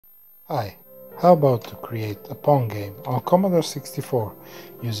Hi, how about to create a Pong game on Commodore 64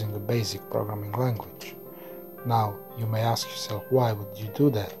 using the basic programming language? Now, you may ask yourself, why would you do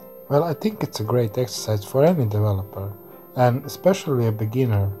that? Well, I think it's a great exercise for any developer, and especially a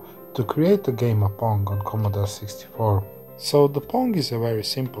beginner, to create a game of Pong on Commodore 64. So the Pong is a very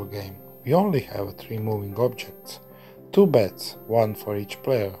simple game. We only have 3 moving objects, 2 bats, one for each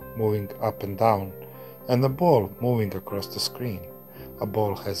player, moving up and down, and a ball moving across the screen. A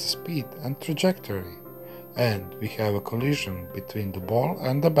ball has a speed and trajectory, and we have a collision between the ball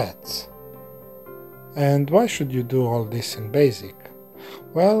and the bats. And why should you do all this in BASIC?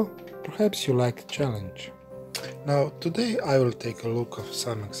 Well, perhaps you like a challenge. Now, today I will take a look at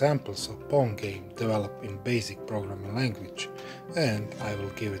some examples of Pong game developed in BASIC programming language, and I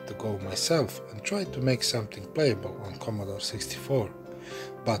will give it a go myself and try to make something playable on Commodore 64.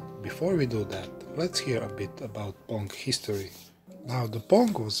 But before we do that, let's hear a bit about Pong history. Now, the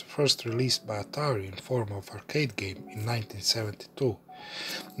Pong was first released by Atari in form of arcade game in 1972.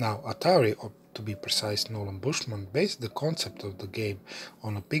 Now, Atari, or to be precise Nolan Bushnell, based the concept of the game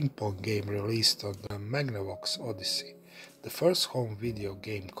on a ping pong game released on the Magnavox Odyssey, the first home video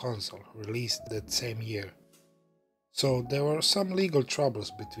game console released that same year. So there were some legal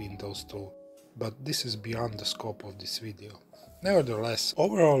troubles between those two, but this is beyond the scope of this video. Nevertheless,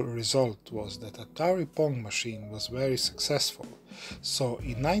 overall result was that Atari Pong machine was very successful, so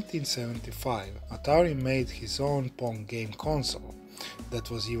in 1975 Atari made his own Pong game console that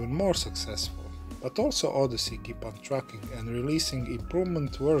was even more successful, but also Odyssey kept on tracking and releasing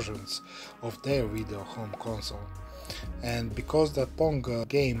improvement versions of their video home console. And because that Pong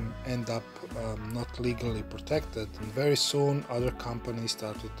game ended up not legally protected, very soon other companies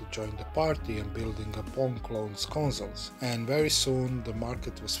started to join the party and building a Pong clones consoles, and very soon the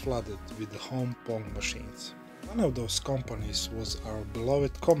market was flooded with the home Pong machines. One of those companies was our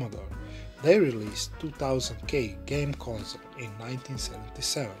beloved Commodore. They released 2000K game console in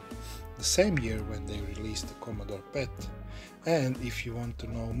 1977, the same year when they released the Commodore PET. And if you want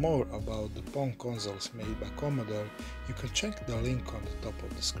to know more about the Pong consoles made by Commodore, you can check the link on the top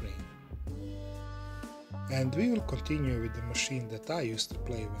of the screen. And we will continue with the machine that I used to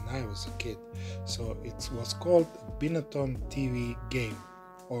play when I was a kid, so it was called Binatton TV Game,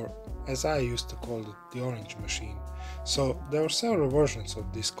 or as I used to call it, the Orange Machine. So there were several versions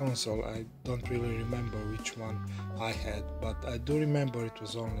of this console. I don't really remember which one I had, but I do remember it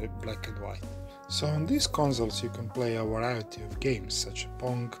was only black and white. So on these consoles you can play a variety of games such as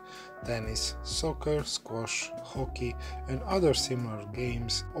Pong, tennis, soccer, squash, hockey and other similar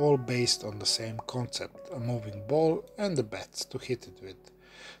games, all based on the same concept, a moving ball and the bats to hit it with.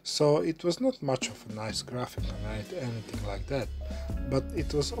 So it was not much of a nice graphic or anything like that, but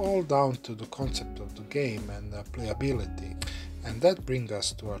it was all down to the concept of the game and the playability. And that brings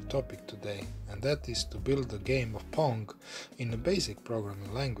us to our topic today, and that is to build a game of Pong in a basic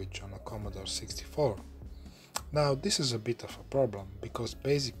programming language on a Commodore 64. Now this is a bit of a problem, because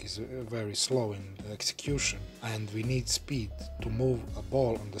BASIC is very slow in execution and we need speed to move a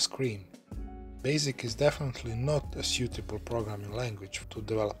ball on the screen. BASIC is definitely not a suitable programming language to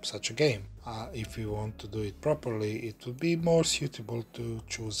develop such a game. If we want to do it properly, it would be more suitable to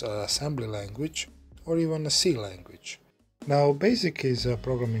choose an assembly language or even a C language. Now, BASIC is a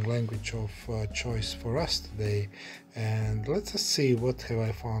programming language of choice for us today, and let's just see what have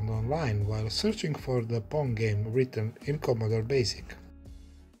I found online while searching for the Pong game written in Commodore Basic.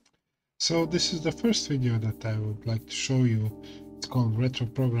 So this is the first video that I would like to show you. It's called Retro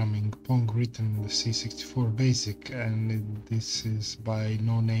Programming Pong written in the C64 Basic, and this is by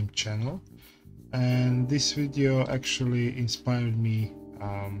No Name channel. And this video actually inspired me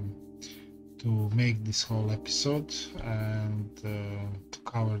to make this whole episode and to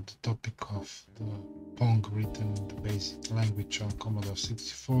cover the topic of the Pong written in the basic language on Commodore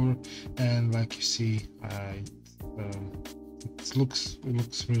 64. And like you see, it looks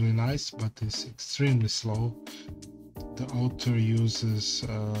really nice, but it's extremely slow. The author uses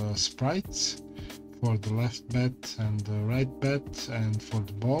sprites for the left bat and the right bat and for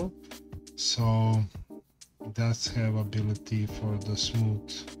the ball, so it does have ability for the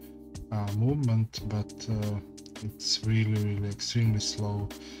smooth movement, but it's really extremely slow.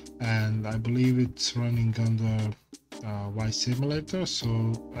 And I believe it's running under Y Simulator, so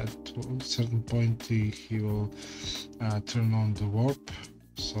at a certain point he will turn on the warp,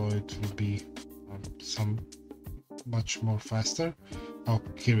 so it will be much more faster. Oh,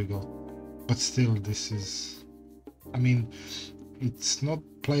 here we go. But still, this is, I mean, it's not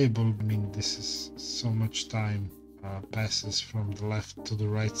playable. I mean, this is so much time passes from the left to the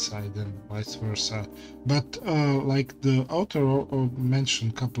right side and vice versa. But like the author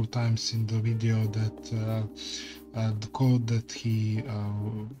mentioned a couple times in the video that the code that he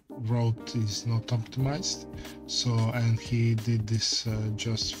wrote is not optimized, so, and he did this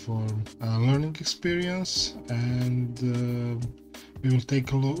just for learning experience, and we will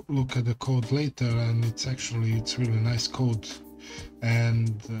take a look at the code later, and it's really nice code.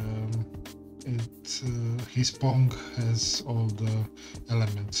 And his Pong has all the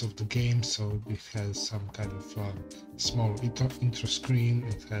elements of the game, so it has some kind of small intro screen,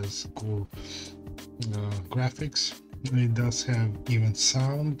 it has cool graphics, it does have even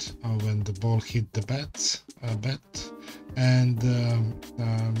sound when the ball hit the bat, and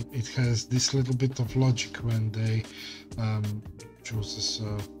it has this little bit of logic when they chooses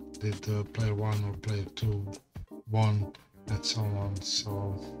the player 1 or player 2 won and so on.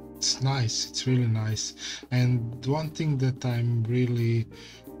 So it's nice, it's really nice. And one thing that I'm really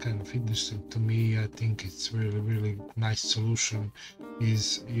kind of interesting to me, I think it's really nice solution,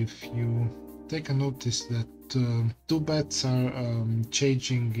 is if you take a notice that two bats are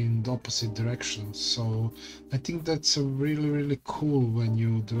changing in the opposite directions. So I think that's a really cool when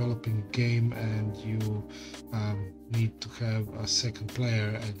you're developing a game and you need to have a second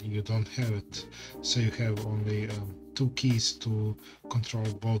player and you don't have it, so you have only two keys to control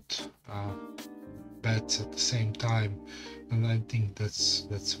both bats at the same time, and I think that's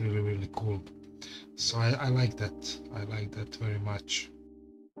really cool. So I like that very much.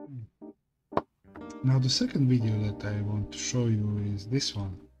 Now the second video that I want to show you is this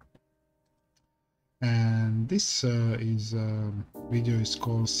one, and this video is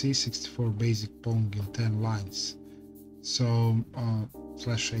called C64 Basic Pong in 10 lines, so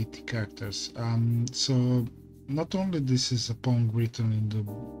slash 80 characters. So not only this is a Pong written in the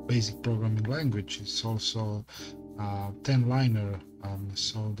basic programming language, it's also 10-liner,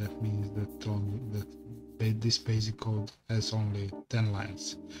 so that means that this basic code has only 10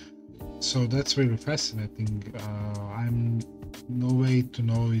 lines. So that's really fascinating. I'm no way to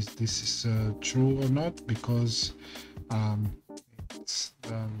know if this is true or not, because I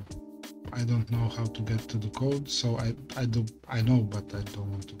don't know how to get to the code, so I know, but I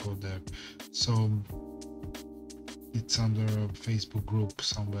don't want to go there. So it's under a Facebook group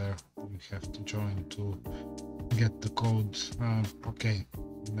somewhere you have to join to get the code. Okay,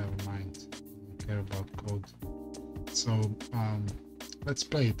 never mind, I don't care about code. So let's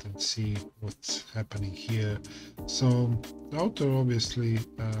play it and see what's happening here. So the author obviously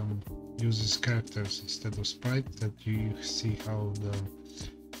uses characters instead of sprites, that you see how the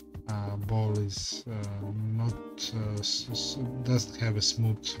ball is doesn't have a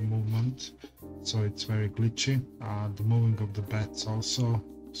smooth movement, so it's very glitchy. The moving of the bats also.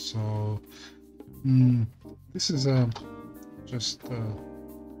 So this is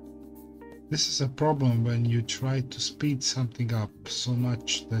this is a problem when you try to speed something up so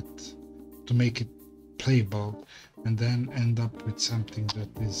much that to make it playable, and then end up with something that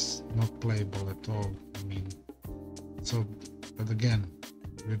is not playable at all. I mean, so, but again,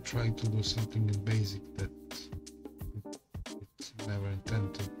 we're trying to do something in basic that it's never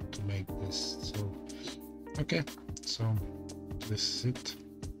intended to make this. So okay, so this is it.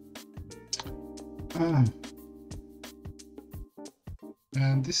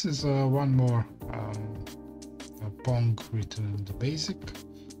 And this is one more Pong written in the basic,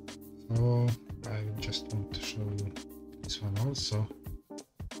 so I just want to show you this one also.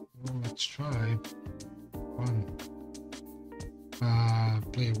 Well, let's try one.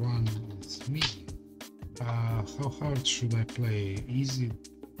 Play one is me. How hard should I play? Easy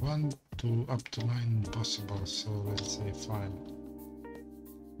 1 to up to 9 possible, so let's say 5.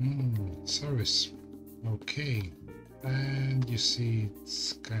 Service. Okay. And you see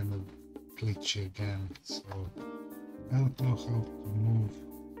it's kind of glitchy again, so I don't know how to move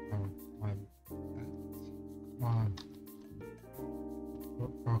my bat. Come on.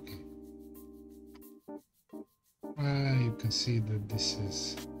 Okay. You can see that this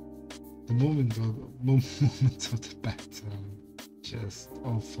is the movement of the bat, just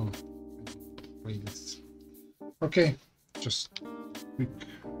awful. Okay, just quick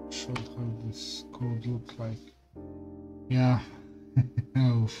show how this code look like. Yeah.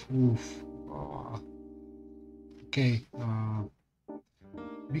 Oof. Oh. Okay,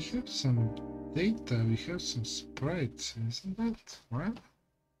 we have some data, we have some sprites, isn't that right?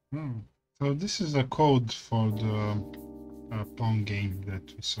 So this is a code for the Pong game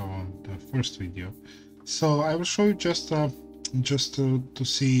that we saw on the first video. So I will show you just to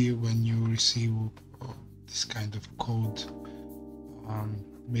see when you receive this kind of code,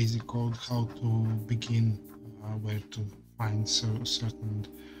 basic code, how to begin where to find certain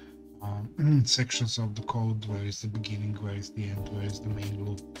sections of the code, where is the beginning, where is the end, where is the main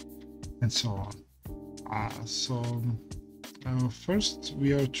loop, and so on. First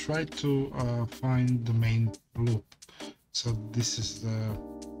we are trying to find the main loop. So this is the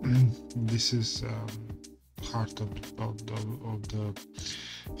this is heart of the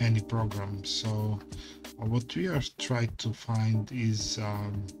any program. So what we are trying to find is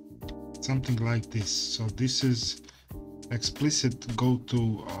something like this. So this is explicit go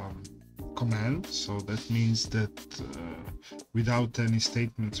to command. So that means that without any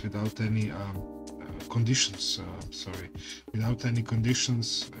statements, without any conditions, without any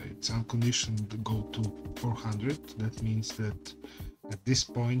conditions, it's unconditioned go to 400. That means that at this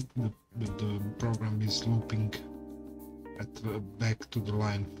point the program is looping back to the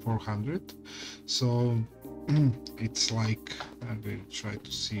line 400. So it's like, I will try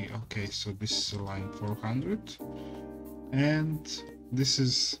to see, okay, so this is a line 400, and this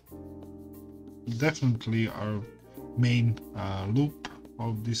is definitely our main loop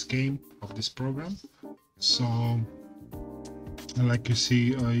of this game, of this program. So like you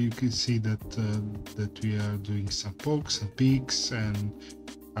see, you can see that that we are doing some pokes and peeks and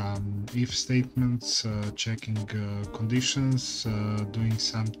if statements, checking conditions, doing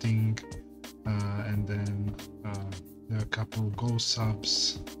something, and then there are a couple go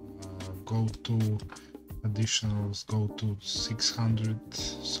subs, go to additionals, go to 600.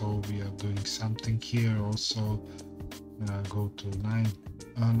 So we are doing something here also. Go to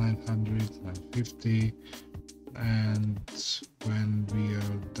 900, 950, and when we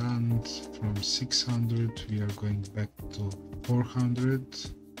are done from 600, we are going back to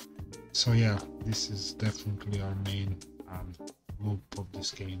 400. So yeah, this is definitely our main loop of this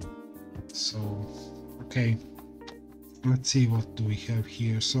game. So okay, let's see what do we have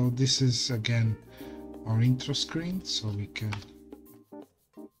here. So this is again our intro screen, so we can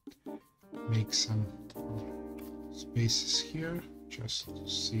make some spaces here just to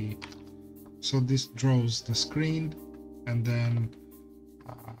see. So this draws the screen, and then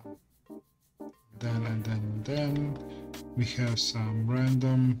we have some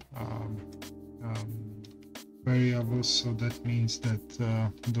random variables. So that means that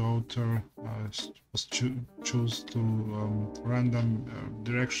the author was choose to random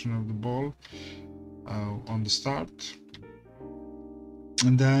direction of the ball on the start,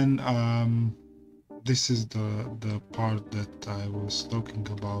 and then this is the part that I was talking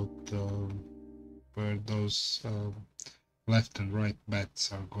about, where those left and right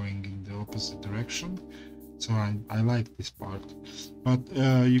bats are going in the opposite direction. So I like this part, but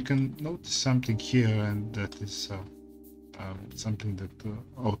you can notice something here, and that is something that the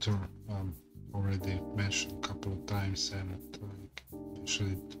author already mentioned a couple of times, and I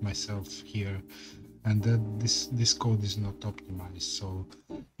mentioned it myself here, and that this code is not optimized. So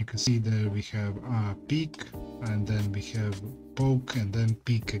you can see there we have peak, and then we have poke, and then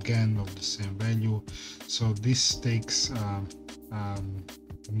peak again of the same value. So this takes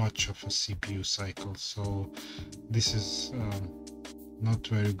much of a CPU cycle. So this is not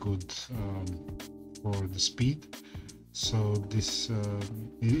very good for the speed. So this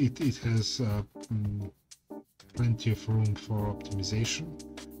it has plenty of room for optimization.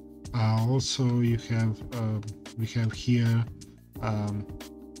 Also, we have here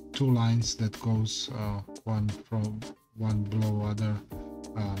two lines that goes one below other,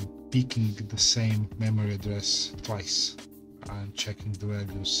 peeking the same memory address twice and checking the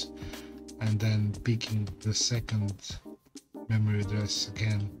values, and then peeking the second memory address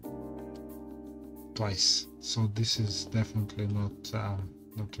again twice. So this is definitely not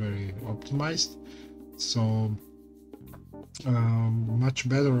very optimized. So much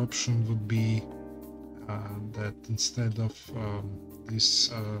better option would be that instead of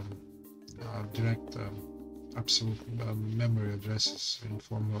this direct absolute memory addresses in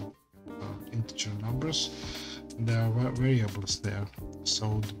form of integer numbers, there are variables there.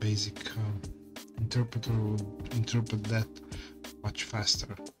 So the basic interpreter would interpret that much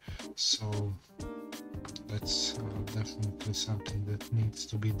faster. So that's definitely something that needs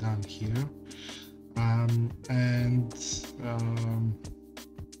to be done here.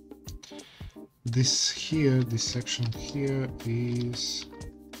 This section here is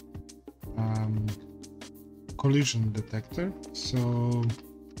collision detector. So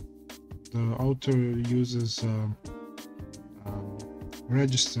the author uses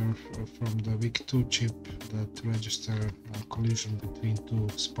register from the VIC2 chip that register collision between two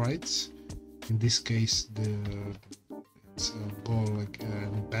sprites. In this case, it's a ball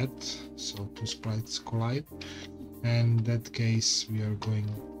and a bat, so two sprites collide. And in that case, we are going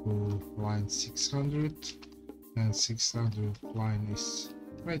to line 600, and 600th line is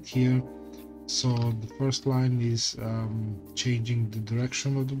right here. So the first line is changing the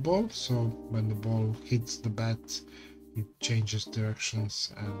direction of the ball. So when the ball hits the bat, it changes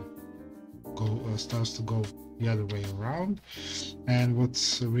directions and starts to go the other way around. And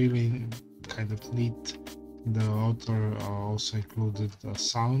what's really kind of neat, the author also included a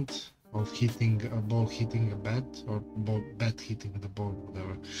sound of hitting a ball hitting a bat, or bat hitting the ball,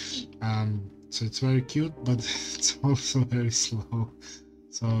 whatever. So it's very cute, but it's also very slow.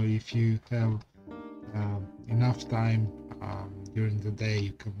 So if you have enough time during the day,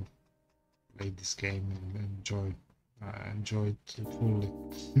 you can play this game and enjoy it fully.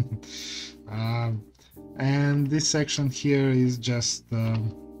 And this section here is just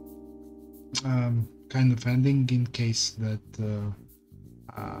kind of ending in case that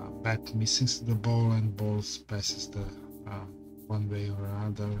bat misses the ball and balls passes the one way or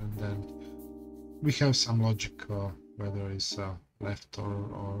another, and then we have some logic whether it's left or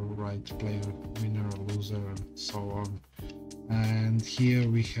right player, winner or loser, and so on. And here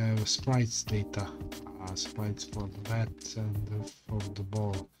we have sprites data, sprites for the bat and for the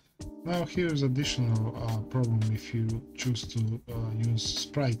ball. Now here's additional problem if you choose to use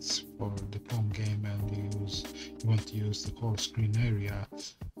sprites for the Pong game and you want to use the whole screen area.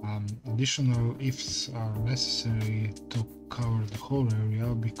 Additional ifs are necessary to cover the whole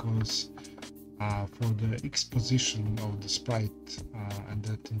area, because for the X position of the sprite, and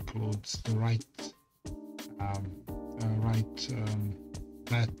that includes the right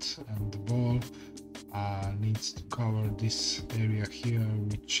bat and the ball, needs to cover this area here,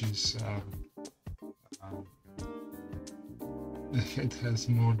 which is it has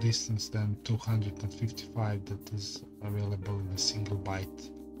more distance than 255 that is available in a single byte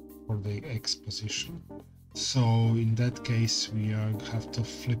for the X position. So in that case we have to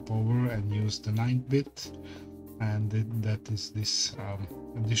flip over and use the 9th bit, and that is this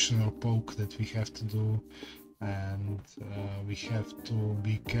additional poke that we have to do. And we have to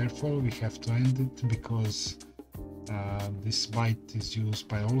be careful, we have to end it, because this byte is used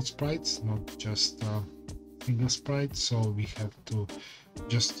by all sprites, not just single sprite. So we have to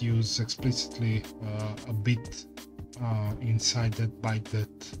just use explicitly a bit inside that byte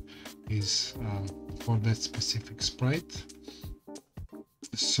that is for that specific sprite.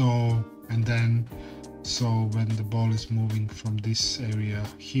 So when the ball is moving from this area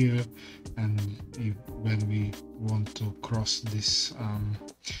here, and when we want to cross this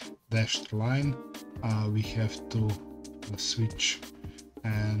dashed line, we have to switch,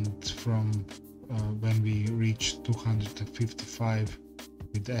 and from when we reach 255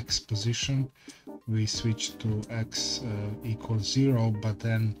 with X position, we switch to X equals 0, but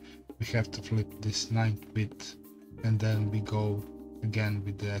then we have to flip this 9th bit, and then we go again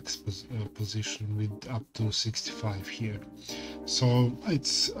with the X position with up to 65 here. So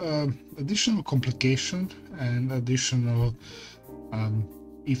it's additional complication and additional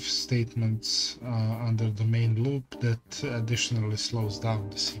if statements under the main loop that additionally slows down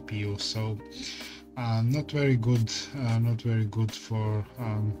the CPU. So not very good for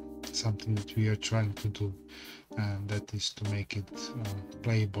something that we are trying to do, and that is to make it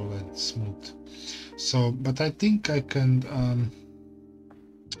playable and smooth. So, but I think I can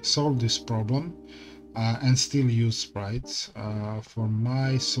solve this problem and still use sprites. For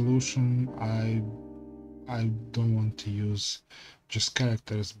my solution, I don't want to use just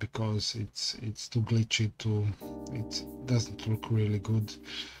characters, because it's too glitchy, it doesn't look really good.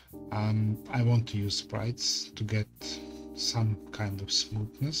 I want to use sprites to get some kind of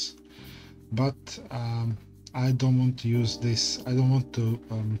smoothness, but I don't want to use this. I don't want to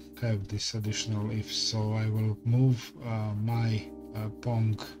have this additional if, so I will move my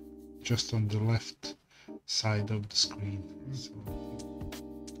Pong just on the left side of the screen.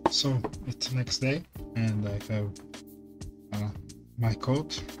 So it's the next day, and I have my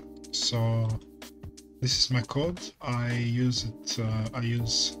code. So this is my code. I use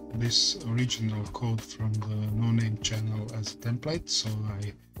this original code from the No Name channel as a template. So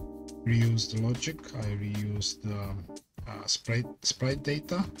I reuse the logic, I reuse the sprite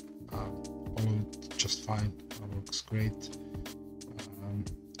data. All just fine, works great.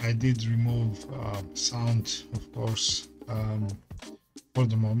 I did remove sound, of course, for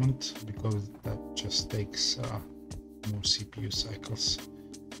the moment, because that just takes more CPU cycles,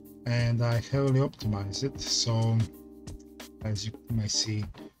 and I heavily optimize it. So as you may see,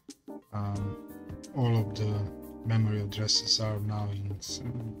 all of the memory addresses are now in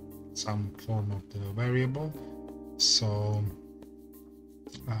some form of the variable. So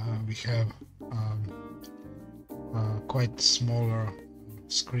we have quite smaller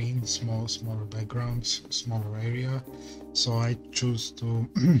screen, smaller backgrounds, smaller area. So I choose to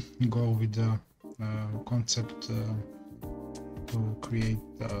go with the concept to create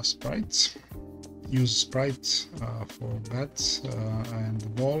sprites. Use sprites for bats and the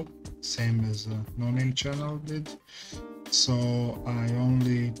ball, same as the no-name channel did. So I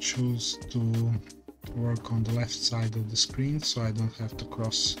only choose to work on the left side of the screen, so I don't have to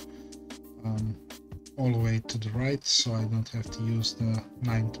cross all the way to the right, so I don't have to use the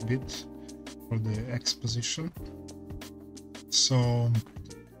 9th bit for the X position. So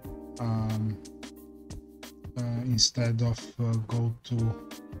instead of go to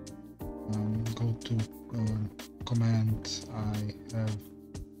command, I have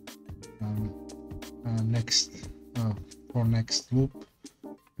next for next loop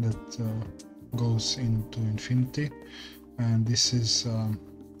that goes into infinity, and this is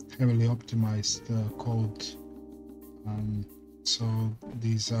heavily optimized code. So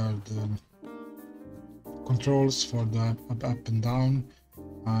these are the controls for the up and down.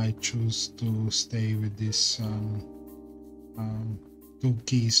 I choose to stay with this two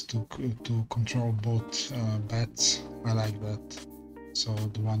keys to control both bats. I like that, so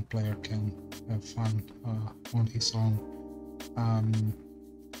the one player can have fun on his own.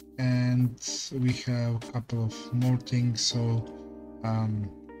 And we have a couple of more things, so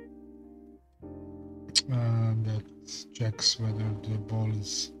that checks whether the ball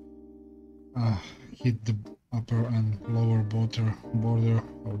is hit the upper and lower border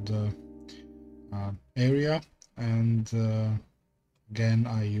of the area, and again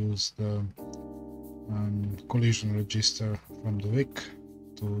I use the collision register from the WIC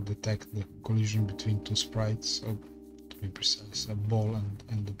to detect the collision between two sprites, to be precise, a ball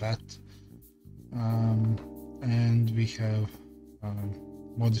and the bat. And we have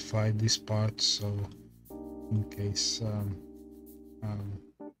modified this part, so in case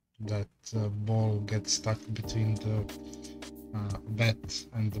that ball gets stuck between the bat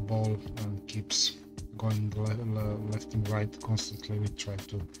and the ball and keeps going left and right constantly,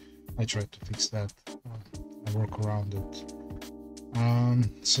 I try to fix that. I work around it.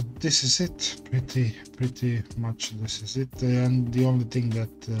 So this is it, pretty much this is it, and the only thing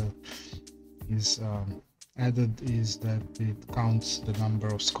that is added is that it counts the number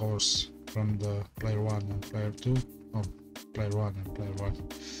of scores from the player 1 and player 2, or player 1 and player 1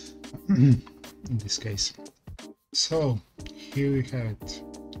 in this case. So here we have it.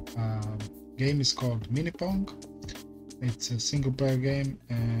 Game is called Mini Pong. It's a single player game,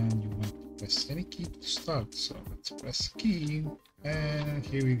 and you want to press any key to start, so let's press key, and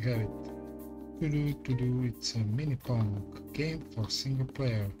here we have it. It's a Mini Pong game for single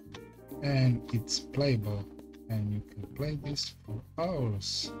player, and it's playable, and you can play this for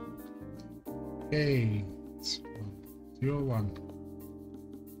hours. Okay, it's 1-0-1.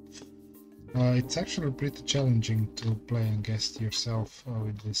 It's actually pretty challenging to play and guess yourself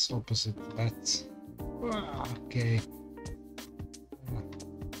with this opposite bats. Okay.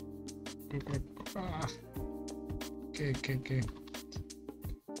 Okay.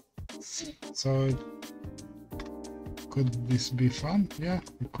 So could this be fun? Yeah,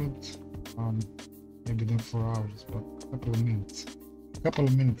 it could. Maybe not for hours, but a couple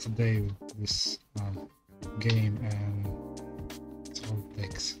of minutes a day with this game, and that's all it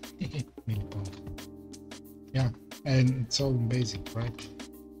takes. Mini Pong. Yeah, and it's all in basic, right?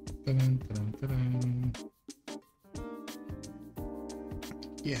 Ta-dun, ta-dun, ta-dun.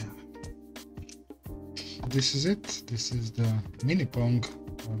 Yeah, this is it. This is the Mini Pong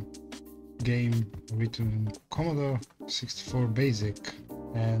game written in Commodore 64 Basic,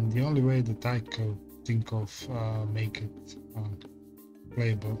 and the only way that I could think of make it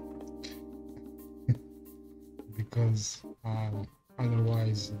playable because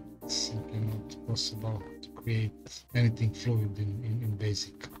otherwise it's simply not possible to create anything fluid in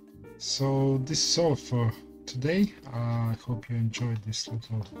Basic. So this is all for today. I hope you enjoyed this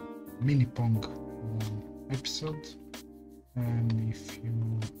little Mini Pong episode, and if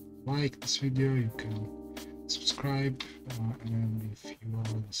you like this video you can subscribe, and if you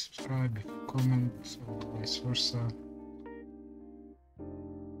already subscribe you can comment, or vice versa.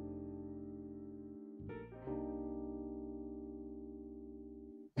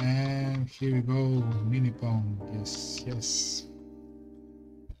 And here we go, Mini Pong. Yes.